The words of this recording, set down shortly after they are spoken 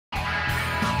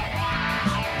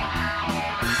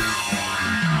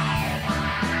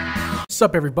What's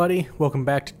up, everybody? Welcome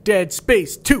back to Dead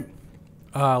Space 2.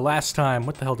 Last time,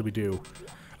 what the hell did we do?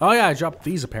 Oh yeah, I dropped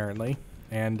these apparently,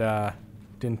 and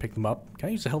didn't pick them up. Can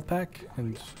I use a health pack?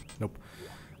 And nope.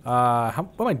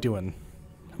 What am I doing?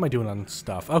 How am I doing on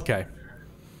stuff? Okay.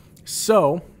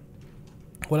 So,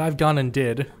 what I've done and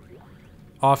did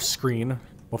off screen.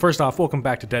 Well, first off, welcome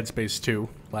back to Dead Space 2.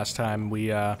 Last time we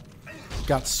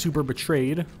got super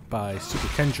betrayed by Super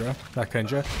Kendra. Not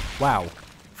Kendra. Wow.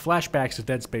 Flashbacks to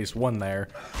Dead Space 1 there.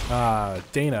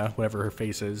 Dana, whatever her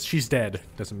face is, she's dead.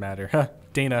 Doesn't matter.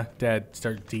 Dana, dead.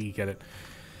 Start D, get it.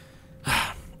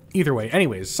 Either way.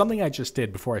 Anyways, something I just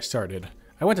did before I started.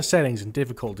 I went to settings and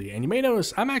difficulty, and you may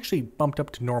notice I'm actually bumped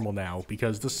up to normal now,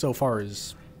 because this so far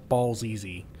is balls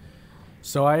easy.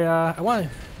 So I want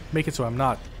to make it so I'm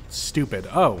not stupid.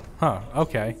 Oh, huh,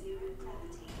 okay.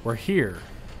 We're here.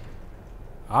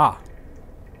 Ah.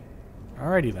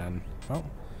 Alrighty then. Well,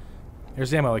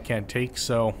 there's ammo I can't take,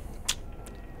 so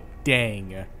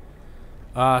dang.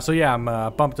 So yeah, I'm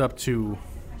bumped up to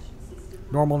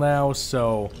normal now,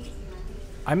 so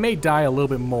I may die a little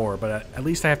bit more, but at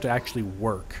least I have to actually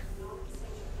work.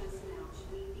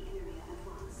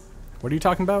 What are you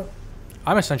talking about?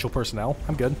 I'm essential personnel.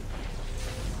 I'm good.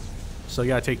 So you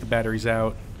gotta take the batteries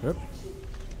out. Oop.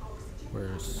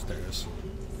 Where's... there it is.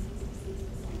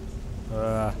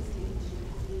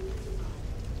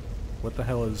 What the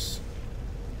hell is...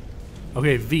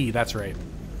 okay, V, that's right.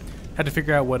 Had to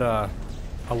figure out what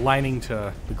aligning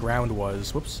to the ground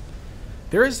was. Whoops.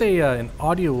 There is an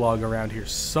audio log around here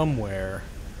somewhere.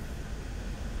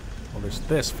 Well, there's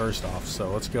this first off,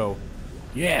 so let's go.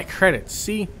 Yeah, credits.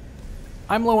 See?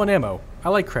 I'm low on ammo. I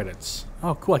like credits.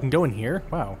 Oh, cool, I can go in here.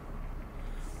 Wow.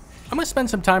 I'm gonna spend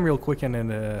some time real quick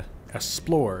and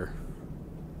explore.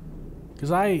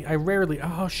 Because I rarely...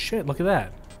 oh, shit, look at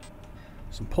that.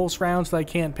 Some pulse rounds that I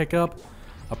can't pick up.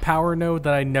 A power node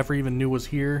that I never even knew was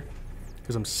here.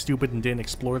 Because I'm stupid and didn't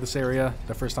explore this area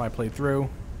the first time I played through.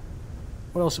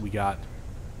 What else have we got?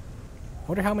 I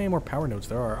wonder how many more power nodes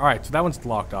there are. Alright, so that one's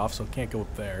locked off, so it can't go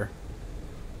up there.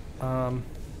 How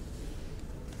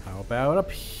about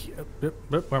up here?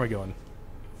 Where am I going?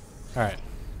 Alright.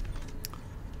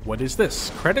 What is this?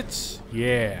 Credits?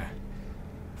 Yeah.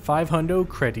 500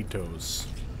 creditos.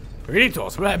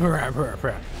 Creditos! Blah, blah, blah,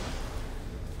 blah.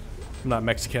 I'm not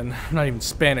Mexican. I'm not even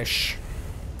Spanish.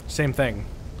 Same thing.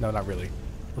 No, not really.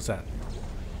 What's that?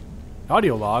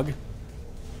 Audio log?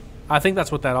 I think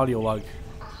that's what that audio log...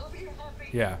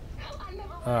 yeah.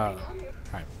 Alright.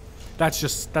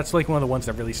 That's like one of the ones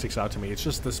that really sticks out to me. It's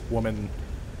just this woman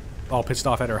all pissed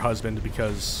off at her husband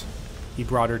because he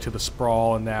brought her to the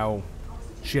sprawl and now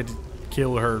she had to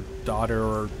kill her daughter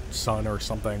or son or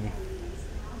something.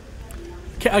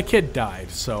 A kid died,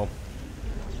 so...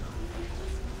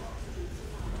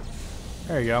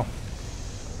 there you go.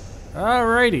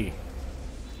 Alrighty.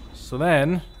 So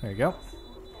then, there you go.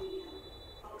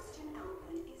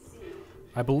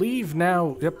 I believe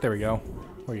now... yep, there we go.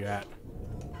 Where you at?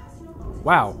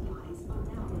 Wow.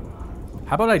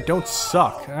 How about I don't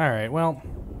suck? Alright, well...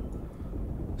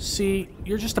 see,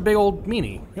 you're just a big old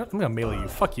meanie. Yep, I'm gonna melee you.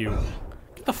 Fuck you.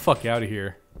 Get the fuck out of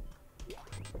here.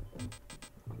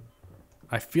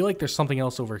 I feel like there's something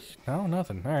else over here. No,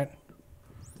 nothing. Alright.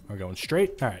 We're going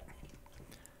straight? Alright.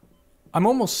 I'm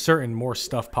almost certain more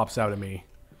stuff pops out at me.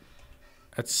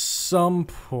 At some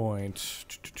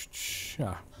point.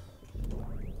 Yeah.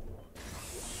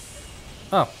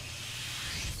 Oh.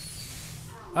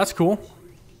 That's cool.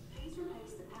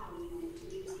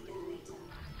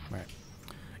 Right.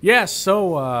 Yeah,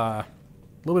 so, a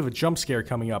little bit of a jump scare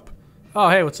coming up. Oh,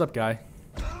 hey, what's up, guy?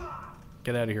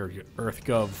 Get out of here, you Earth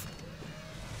Gov.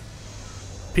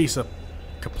 Piece of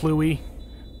kaplooey.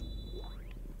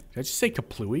 Did I just say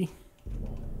kaplooey?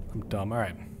 I'm dumb.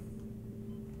 Alright.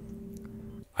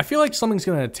 I feel like something's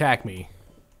gonna attack me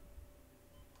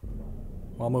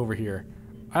while I'm over here.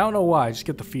 I don't know why, I just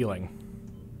get the feeling.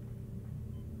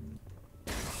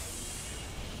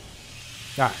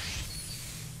 Alright.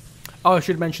 Oh, I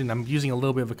should mention, I'm using a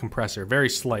little bit of a compressor. Very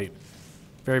slight.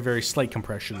 Very, very slight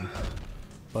compression.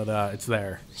 But, it's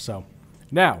there. So,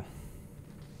 now.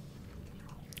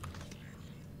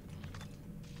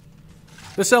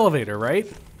 This elevator, right?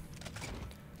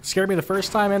 Scared me the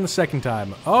first time and the second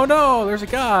time. Oh no, there's a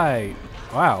guy!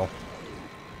 Wow.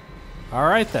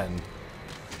 Alright then.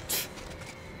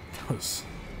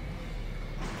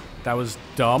 That was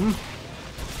dumb.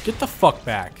 Get the fuck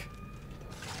back.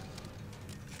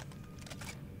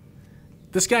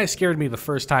 This guy scared me the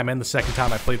first time and the second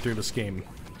time I played through this game.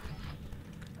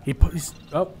 He's...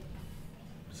 oh.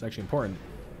 It's actually important.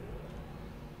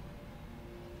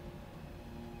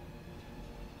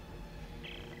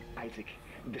 Isaac,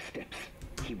 The steps.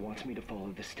 He wants me to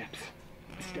follow the steps.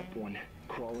 Step 1,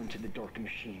 crawl into the dark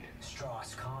machine.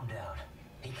 Strauss, calm down.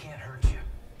 He can't hurt you.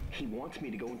 He wants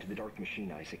me to go into the dark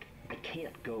machine, Isaac. I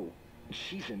can't go.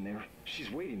 She's in there.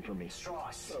 She's waiting for me.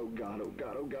 Strauss! Oh god, oh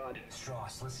god, oh god.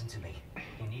 Strauss, listen to me.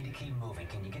 You need to keep moving.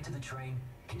 Can you get to the train?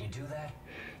 Can you do that?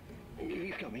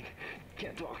 He's coming.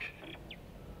 Can't talk.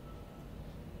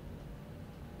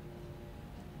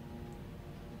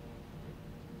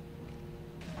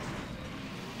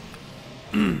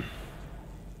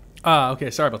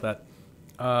 Okay, sorry about that.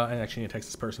 I actually need to text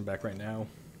this person back right now.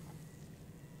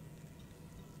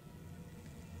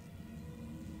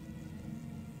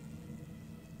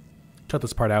 Cut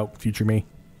this part out, future me.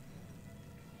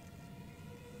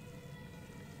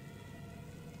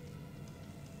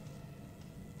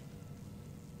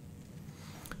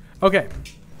 Okay.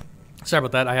 Sorry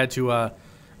about that. I had to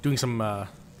doing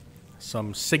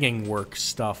some singing work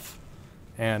stuff,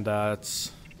 and I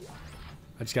just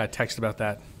got a text about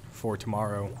that for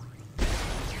tomorrow.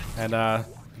 And the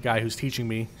guy who's teaching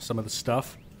me some of the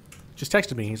stuff just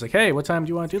texted me. He's like, "Hey, what time do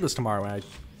you want to do this tomorrow?" And I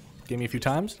gave me a few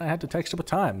times, and I had to text him a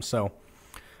time. So,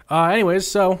 anyways,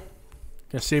 so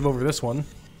gonna save over this one.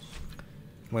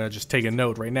 I'm gonna just take a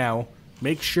note right now.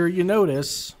 Make sure you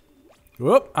notice.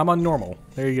 Whoop, I'm on normal.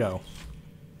 There you go.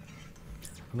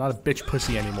 I'm not a bitch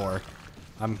pussy anymore.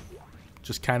 I'm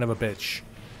just kind of a bitch.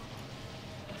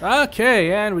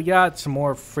 Okay, and we got some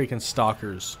more freaking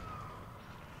stalkers.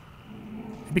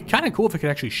 It'd be kind of cool if I could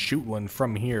actually shoot one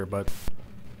from here, but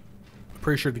I'm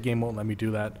pretty sure the game won't let me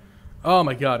do that. Oh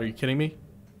my god, are you kidding me?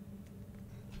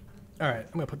 Alright,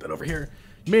 I'm gonna put that over here.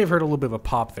 You may have heard a little bit of a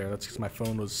pop there. That's because my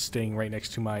phone was staying right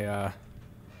next to my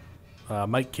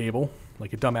mic cable.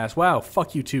 Like a dumbass. Wow,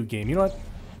 fuck you too, game. You know what?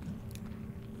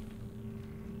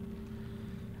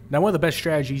 Now, one of the best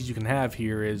strategies you can have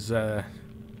here is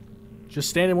just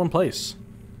stand in one place.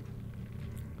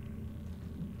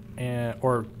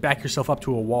 Or back yourself up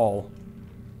to a wall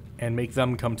and make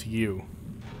them come to you.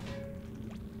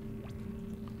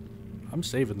 I'm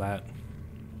saving that.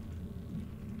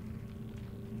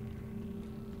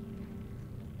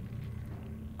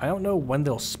 I don't know when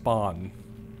they'll spawn.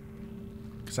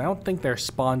 Because I don't think they're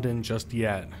spawned in just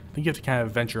yet. I think you have to kind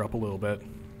of venture up a little bit.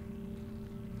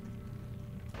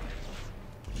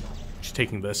 Just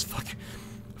taking this.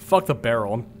 Fuck the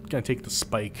barrel. I'm gonna take the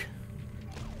spike.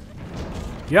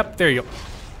 Yep, there you go.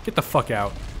 Get the fuck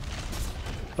out.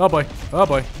 Oh boy. Oh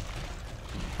boy.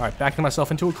 Alright, backing myself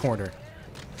into a corner.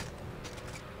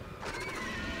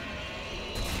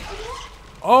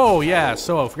 Oh yeah,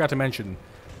 so I forgot to mention.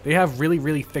 They have really,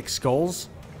 really thick skulls.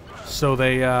 So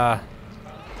they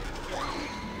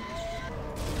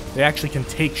actually can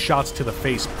take shots to the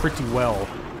face pretty well.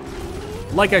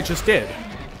 Like I just did.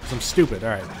 Because I'm stupid.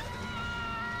 Alright.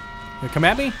 Gonna come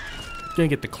at me? Gonna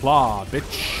get the claw,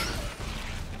 bitch.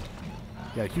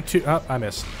 Yeah, you too. Oh, I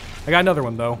missed. I got another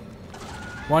one, though.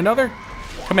 Want another?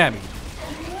 Come at me.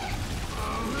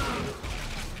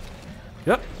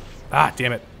 Yep. Ah,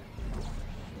 damn it.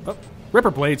 Oh,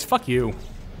 Ripper Blades, fuck you.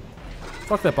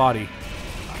 Fuck that body.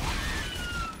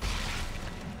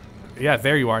 Yeah,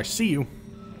 there you are. I see you.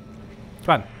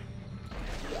 Come on.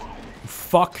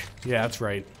 Fuck. Yeah, that's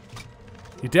right.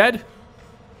 You dead?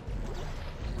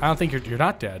 I don't think you're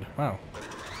not dead. Wow.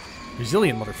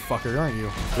 Resilient motherfucker, aren't you?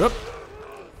 Whoop.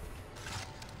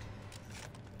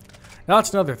 Now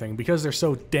that's another thing. Because they're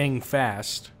so dang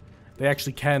fast, they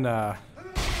actually can,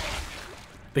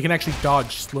 they can actually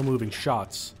dodge slow-moving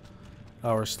shots.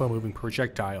 Or slow-moving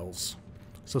projectiles.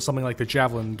 So something like the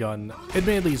javelin gun,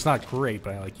 admittedly it's not great,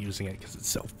 but I like using it because it's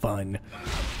so fun.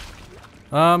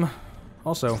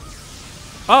 Also.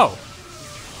 Oh!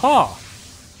 Huh!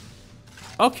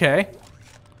 Okay.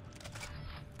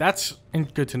 That's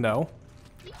good to know.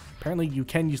 Apparently you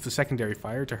can use the secondary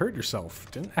fire to hurt yourself.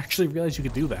 Didn't actually realize you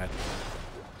could do that.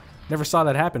 Never saw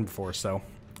that happen before, so.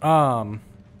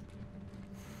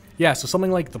 Yeah, so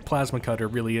something like the plasma cutter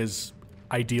really is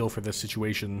ideal for this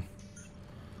situation.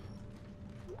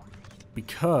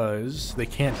 Because they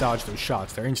can't dodge those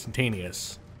shots. They're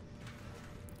instantaneous.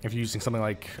 If you're using something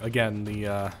like, again,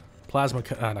 the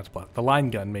the line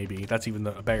gun, maybe. That's even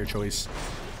a better choice.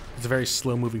 It's a very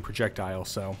slow-moving projectile,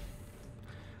 so.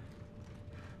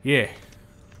 Yeah.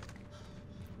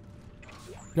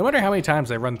 No matter how many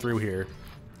times I run through here,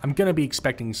 I'm gonna be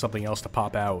expecting something else to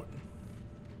pop out.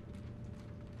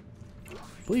 I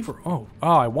believe we're... Oh,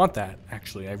 I want that,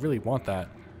 actually. I really want that.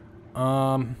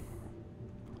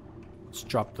 Let's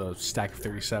drop the stack of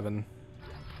 37.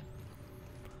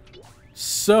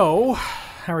 So,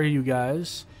 how are you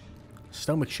guys?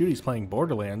 Stone McShooty's playing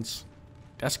Borderlands.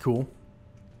 That's cool.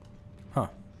 Huh.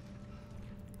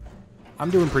 I'm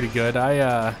doing pretty good.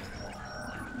 About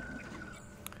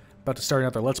to start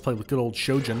another Let's Play with good old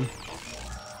Shojin.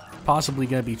 Possibly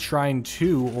going to be Trine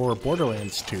 2 or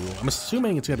Borderlands 2. I'm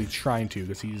assuming it's going to be Trine 2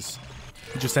 because he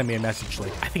just sent me a message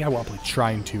like, I think I want to play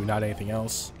Trine 2, not anything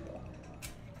else.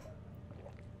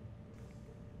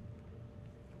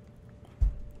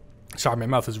 Sorry, my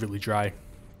mouth is really dry.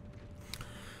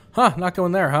 Huh, not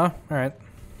going there, huh? Alright.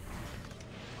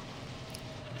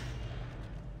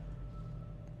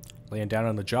 Laying down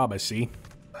on the job, I see.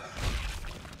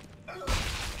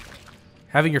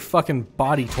 Having your fucking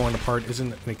body torn apart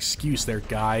isn't an excuse there,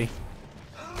 guy.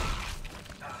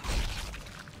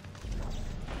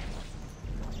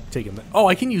 Taking the— oh,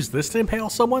 I can use this to impale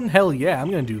someone? Hell yeah, I'm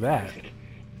gonna do that.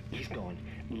 He's gone.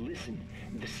 Listen,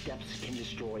 the steps can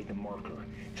destroy the marker.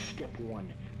 Step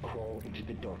 1, crawl into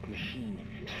the dark machine.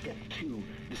 Step 2,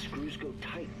 the screws go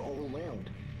tight all around.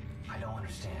 I don't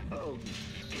understand. Oh,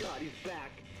 God, he's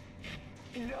back.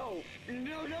 No! No,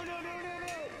 no, no, no, no,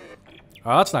 no!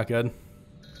 Oh, that's not good.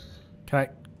 Can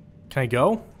I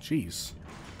go? Jeez.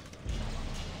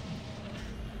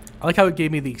 I like how it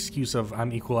gave me the excuse of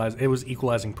it was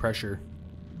equalizing pressure.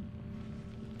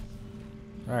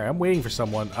 Alright, I'm waiting for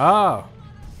someone. Ah!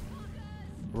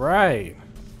 Right.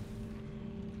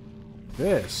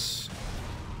 This.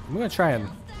 I'm gonna try and...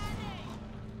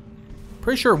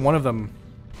 pretty sure one of them...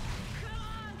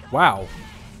 wow.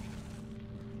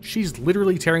 She's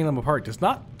literally tearing them apart.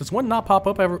 Does one not pop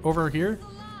up over here?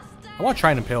 I want to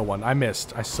try and impale one. I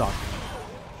missed. I suck.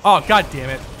 Oh, god damn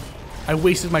it. I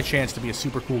wasted my chance to be a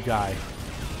super cool guy.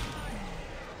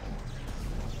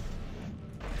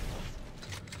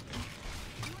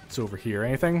 It's over here.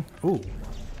 Anything? Ooh.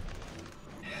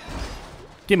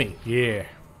 Gimme. Yeah.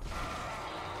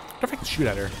 I wonder if I can shoot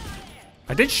at her.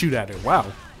 I did shoot at her. Wow.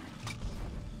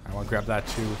 I want to grab that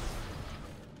too.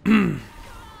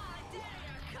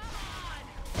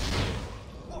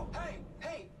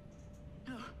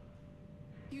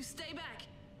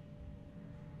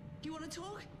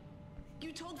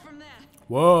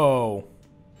 Whoa.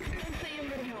 Don't say you're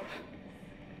here to help.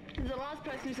 The last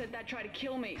person who said that tried to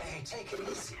kill me. Hey, take it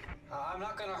easy. I'm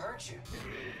not gonna hurt you.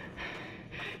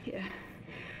 Yeah,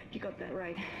 you got that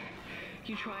right.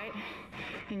 You try it,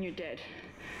 and you're dead.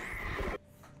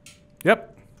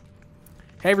 Yep.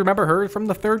 Hey, remember her from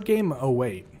the third game? Oh,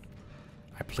 wait.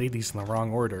 I played these in the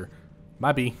wrong order.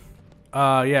 Might be.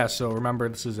 Yeah, so remember,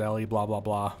 this is Ellie, blah, blah,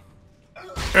 blah. Look,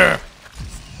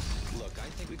 I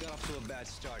think we got off to a bad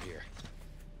start here.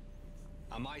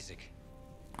 I'm Isaac.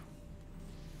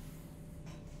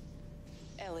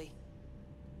 Ellie.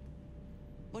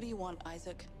 What do you want,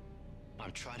 Isaac?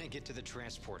 I'm trying to get to the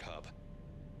transport hub.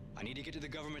 I need to get to the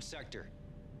government sector.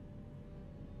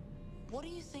 What do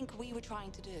you think we were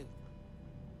trying to do?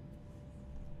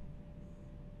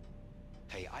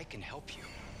 Hey, I can help you.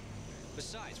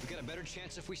 Besides, we got a better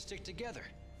chance if we stick together.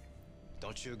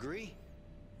 Don't you agree?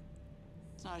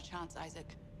 It's not a chance,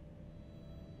 Isaac.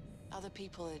 Other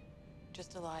people are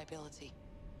just a liability.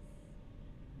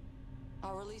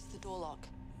 I'll release the door lock.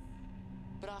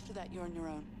 But after that, you're on your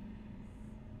own.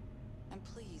 And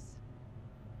please,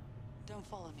 don't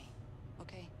follow me,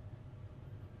 okay?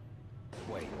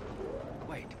 Wait.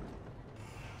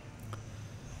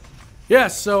 Yeah,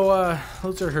 so,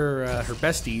 those are her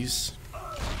besties.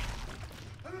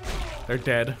 They're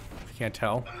dead, if you can't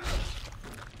tell.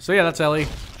 So yeah, that's Ellie.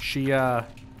 She, don't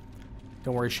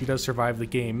worry, she does survive the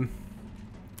game.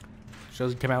 She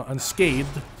doesn't come out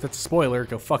unscathed. If that's a spoiler,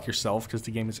 go fuck yourself, because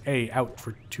the game is out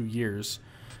for 2 years.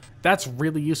 That's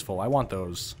really useful. I want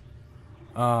those.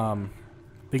 The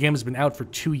game has been out for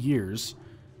 2 years.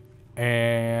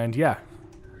 And yeah.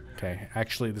 Okay,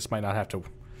 actually, this might not have to...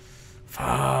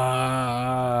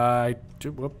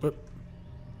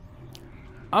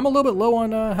 I'm a little bit low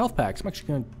on health packs. I'm actually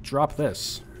going to drop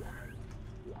this.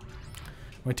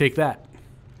 I'm going to take that.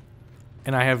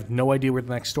 And I have no idea where the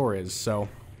next store is, so...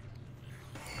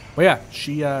 But yeah,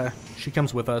 she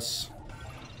comes with us.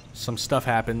 Some stuff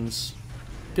happens.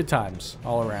 Good times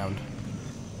all around.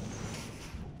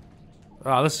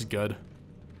 Oh, this is good.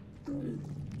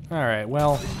 Alright,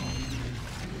 well...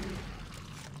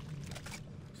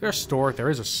 Is there a store? There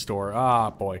is a store. Ah,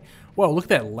 boy. Whoa, look at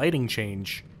that lighting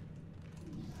change.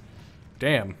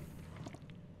 Damn.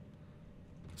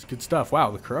 It's good stuff.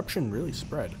 Wow, the corruption really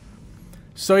spread.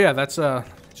 So yeah, that's,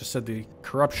 just said the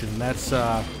corruption. That's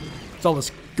all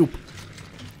this goop.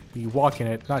 You walk in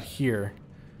it, not here.